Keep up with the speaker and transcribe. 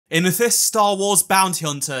In this Star Wars Bounty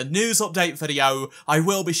Hunter news update video, I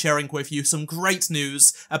will be sharing with you some great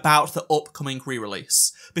news about the upcoming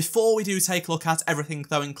re-release. Before we do take a look at everything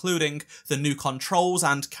though, including the new controls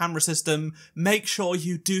and camera system, make sure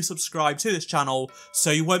you do subscribe to this channel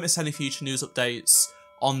so you won't miss any future news updates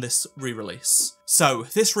on this re-release. So,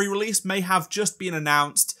 this re-release may have just been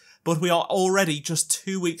announced, but we are already just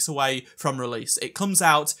 2 weeks away from release. It comes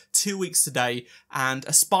out 2 weeks today, and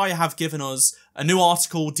Aspyr have given us a new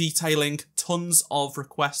article detailing tons of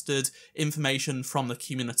requested information from the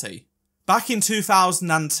community. Back in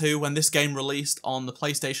 2002, when this game released on the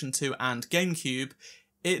PlayStation 2 and GameCube,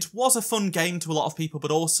 it was a fun game to a lot of people,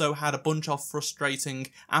 but also had a bunch of frustrating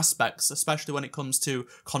aspects, especially when it comes to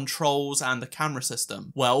controls and the camera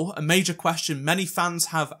system. Well, a major question many fans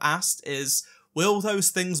have asked is, will those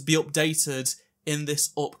things be updated in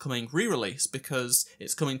this upcoming re-release, because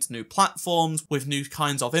it's coming to new platforms with new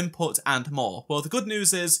kinds of input and more? Well, the good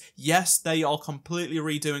news is, yes, they are completely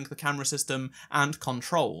redoing the camera system and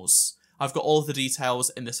controls. I've got all of the details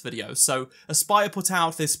in this video. So, Aspyr put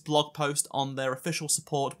out this blog post on their official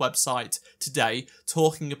support website today,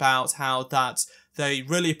 talking about how that they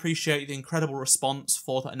really appreciate the incredible response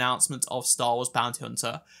for the announcement of Star Wars Bounty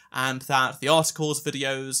Hunter, and that the articles,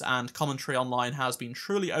 videos, and commentary online has been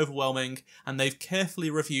truly overwhelming, and they've carefully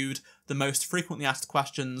reviewed the most frequently asked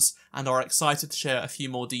questions and are excited to share a few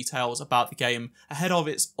more details about the game ahead of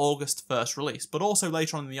its August 1st release. But also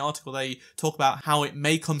later on in the article they talk about how it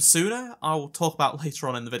may come sooner. I'll talk about later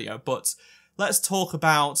on in the video, but let's talk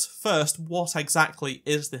about first what exactly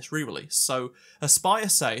is this re-release. So,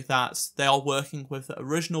 Aspyr say that they are working with the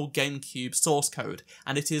original GameCube source code,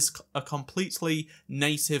 and it is a completely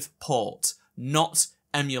native port, not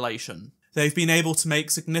emulation. They've been able to make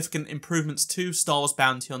significant improvements to Star Wars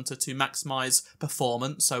Bounty Hunter to maximise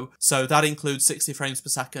performance, so that includes 60 frames per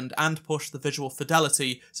second, and push the visual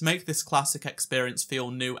fidelity to make this classic experience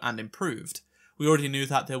feel new and improved. We already knew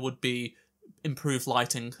that there would be improved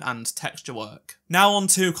lighting and texture work. Now on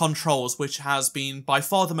to controls, which has been by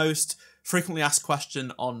far the most frequently asked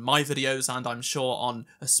question on my videos and I'm sure on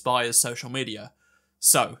Aspyr's social media.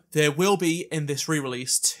 So, there will be in this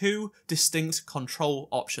re-release 2 distinct control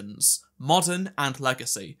options, Modern and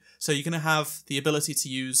Legacy. So you're going to have the ability to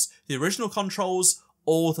use the original controls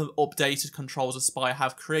or the updated controls Aspyr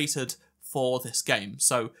have created for this game.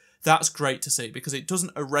 So that's great to see, because it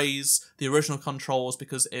doesn't erase the original controls,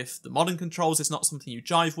 because if the modern controls is not something you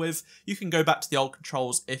jive with, you can go back to the old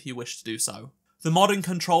controls if you wish to do so. The modern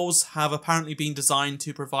controls have apparently been designed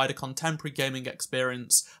to provide a contemporary gaming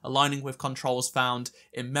experience, aligning with controls found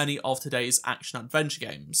in many of today's action-adventure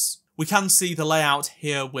games. We can see the layout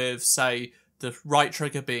here with, say, the right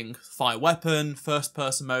trigger being fire weapon,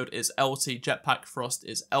 first-person mode is LT, jetpack thrust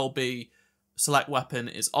is LB, select weapon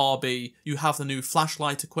is RB, you have the new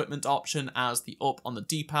flashlight equipment option as the up on the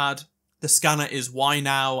D-pad, the scanner is Y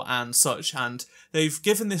now and such, and they've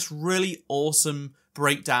given this really awesome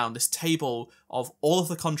breakdown, this table of all of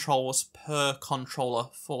the controls per controller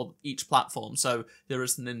for each platform. So there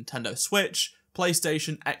is the Nintendo Switch,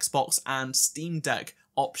 PlayStation, Xbox and Steam Deck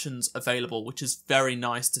options available, which is very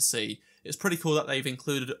nice to see. It's pretty cool that they've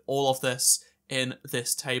included all of this in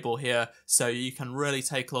this table here, so you can really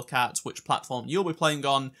take a look at which platform you'll be playing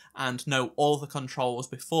on and know all the controls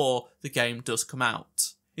before the game does come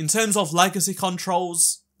out. In terms of legacy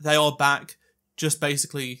controls, they are back, just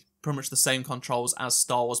basically pretty much the same controls as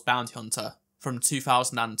Star Wars Bounty Hunter from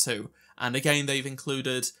 2002. And again, they've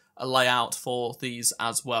included a layout for these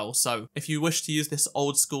as well. So if you wish to use this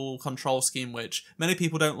old school control scheme, which many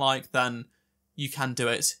people don't like, then you can do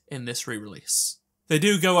it in this re-release. They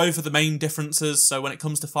do go over the main differences, so when it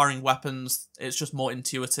comes to firing weapons, it's just more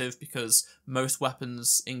intuitive because most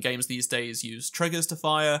weapons in games these days use triggers to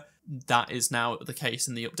fire. That is now the case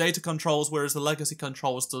in the updated controls, whereas the legacy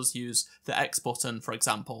controls does use the X button, for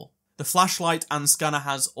example. The flashlight and scanner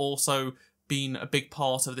has also been a big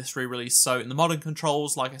part of this re-release, so in the modern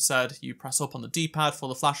controls, like I said, you press up on the D-pad for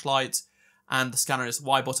the flashlight, and the scanner is the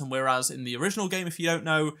Y button, whereas in the original game, if you don't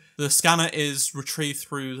know, the scanner is retrieved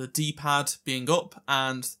through the D-pad being up,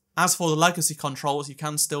 and as for the legacy controls, you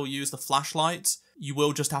can still use the flashlight. You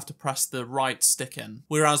will just have to press the right stick in,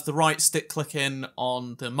 whereas the right stick click in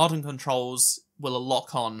on the modern controls will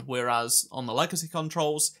lock on, whereas on the legacy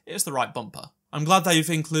controls, it's the right bumper. I'm glad they've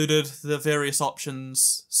included the various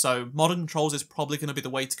options, so modern controls is probably going to be the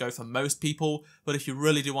way to go for most people, but if you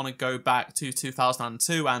really do want to go back to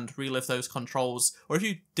 2002 and relive those controls, or if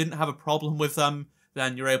you didn't have a problem with them,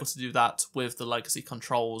 then you're able to do that with the legacy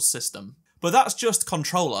controls system. But that's just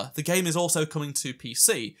controller. The game is also coming to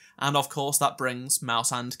PC, and of course that brings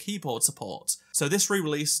mouse and keyboard support. So this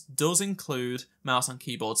re-release does include mouse and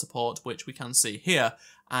keyboard support, which we can see here,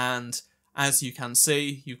 and as you can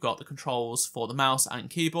see, you've got the controls for the mouse and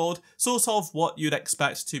keyboard, sort of what you'd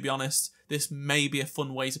expect, to be honest. This may be a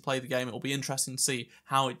fun way to play the game. It will be interesting to see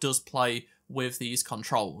how it does play with these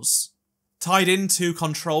controls. Tied into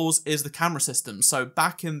controls is the camera system. So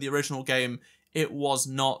back in the original game, it was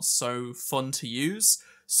not so fun to use.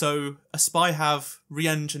 So Aspyr have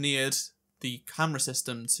re-engineered the camera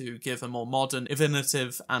system to give a more modern,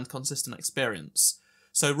 innovative and consistent experience.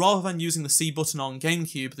 So rather than using the C button on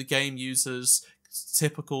GameCube, the game uses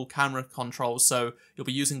typical camera controls. So you'll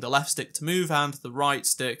be using the left stick to move and the right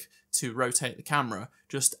stick to rotate the camera,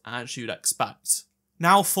 just as you'd expect.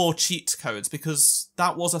 Now for cheat codes, because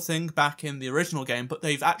that was a thing back in the original game, but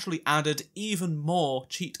they've actually added even more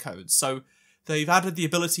cheat codes. So they've added the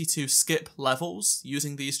ability to skip levels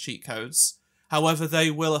using these cheat codes. However, they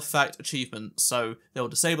will affect achievements, so they'll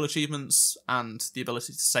disable achievements and the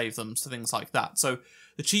ability to save them, so things like that. So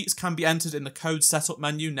the cheats can be entered in the code setup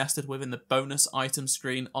menu nested within the bonus item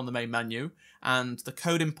screen on the main menu, and the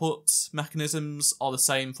code input mechanisms are the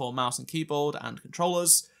same for mouse and keyboard and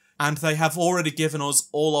controllers, and they have already given us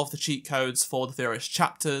all of the cheat codes for the various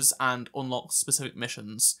chapters and unlock specific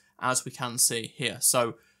missions, as we can see here.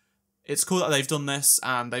 So it's cool that they've done this,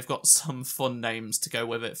 and they've got some fun names to go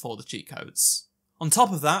with it for the cheat codes. On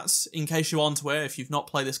top of that, in case you aren't aware, if you've not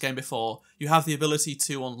played this game before, you have the ability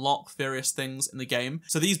to unlock various things in the game.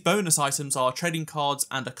 So these bonus items are trading cards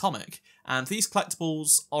and a comic, and these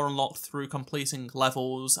collectibles are unlocked through completing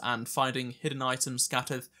levels and finding hidden items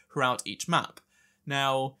scattered throughout each map.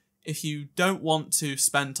 Now, if you don't want to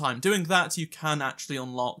spend time doing that, you can actually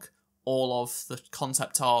unlock all of the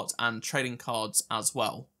concept art and trading cards as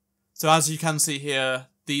well. So as you can see here,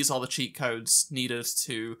 these are the cheat codes needed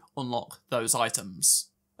to unlock those items.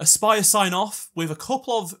 Aspyr sign off with a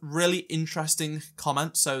couple of really interesting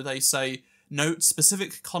comments. So they say, note,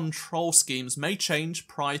 specific control schemes may change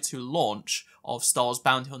prior to launch of Star Wars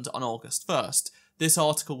Bounty Hunter on August 1st. This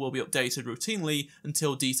article will be updated routinely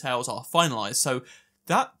until details are finalised. So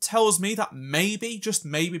that tells me that maybe, just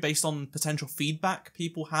maybe based on potential feedback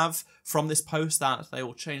people have from this post, that they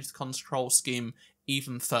will change the control scheme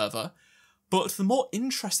even further. But the more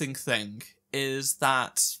interesting thing is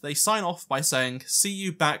that they sign off by saying, see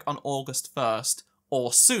you back on August 1st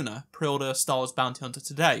or sooner, pre-order Star Wars Bounty Hunter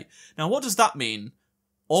today. Now what does that mean?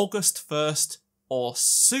 August 1st or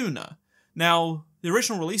sooner? Now, the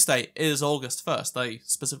original release date is August 1st, they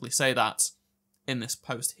specifically say that in this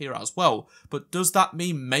post here as well. But does that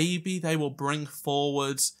mean maybe they will bring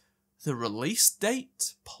forward the release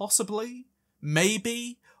date? Possibly?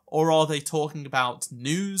 Maybe? Or are they talking about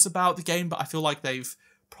news about the game? But I feel like they've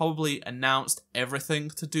probably announced everything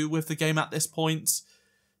to do with the game at this point.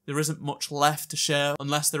 There isn't much left to share,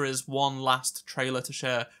 unless there is one last trailer to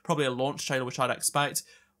share. Probably a launch trailer, which I'd expect.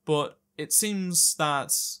 But it seems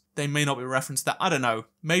that they may not be referenced that. I don't know.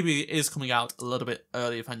 Maybe it is coming out a little bit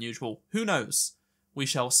earlier than usual. Who knows? We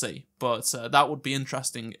shall see. But that would be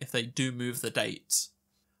interesting if they do move the date.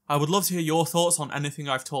 I would love to hear your thoughts on anything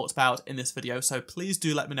I've talked about in this video, so please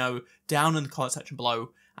do let me know down in the comment section below.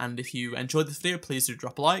 And if you enjoyed this video, please do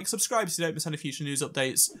drop a like, subscribe so you don't miss any future news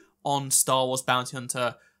updates on Star Wars Bounty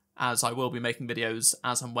Hunter, as I will be making videos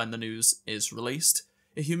as and when the news is released.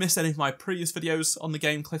 If you missed any of my previous videos on the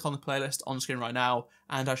game, click on the playlist on screen right now,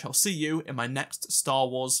 and I shall see you in my next Star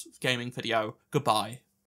Wars gaming video. Goodbye.